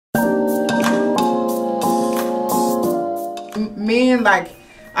men, like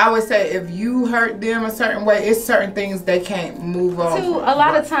I would say, if you hurt them a certain way, it's certain things they can't move on. A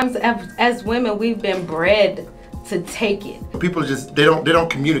lot of times, as women, we've been bred to take it. People just they don't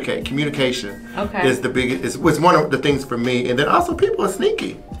communicate. Communication is the biggest. It's one of the things for me. And then also people are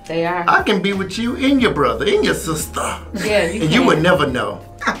sneaky. They are. I can be with you and your brother and your sister. Yeah, and you would never know.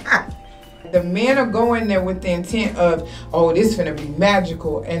 The men are going there with the intent of, oh, this finna be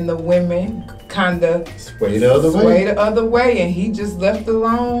magical, and the women kinda sway the other way, and he just left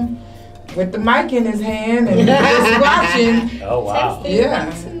alone with the mic in his hand and just watching. Oh wow! Yeah.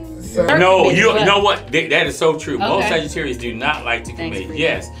 So, no, you know what? That is so true. Most Sagittarius do not like to commit.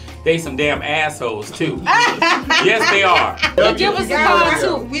 Yes, they some damn assholes too. Yes, they are. Give us a call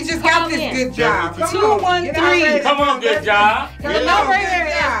too. We just got this good job. 213. Come on, good job. The number here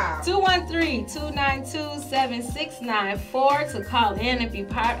is 213-292-7694 to call in and be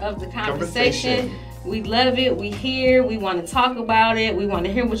part of the conversation. We love it. We hear. We want to talk about it. We want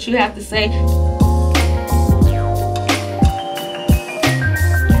to hear what you have to say.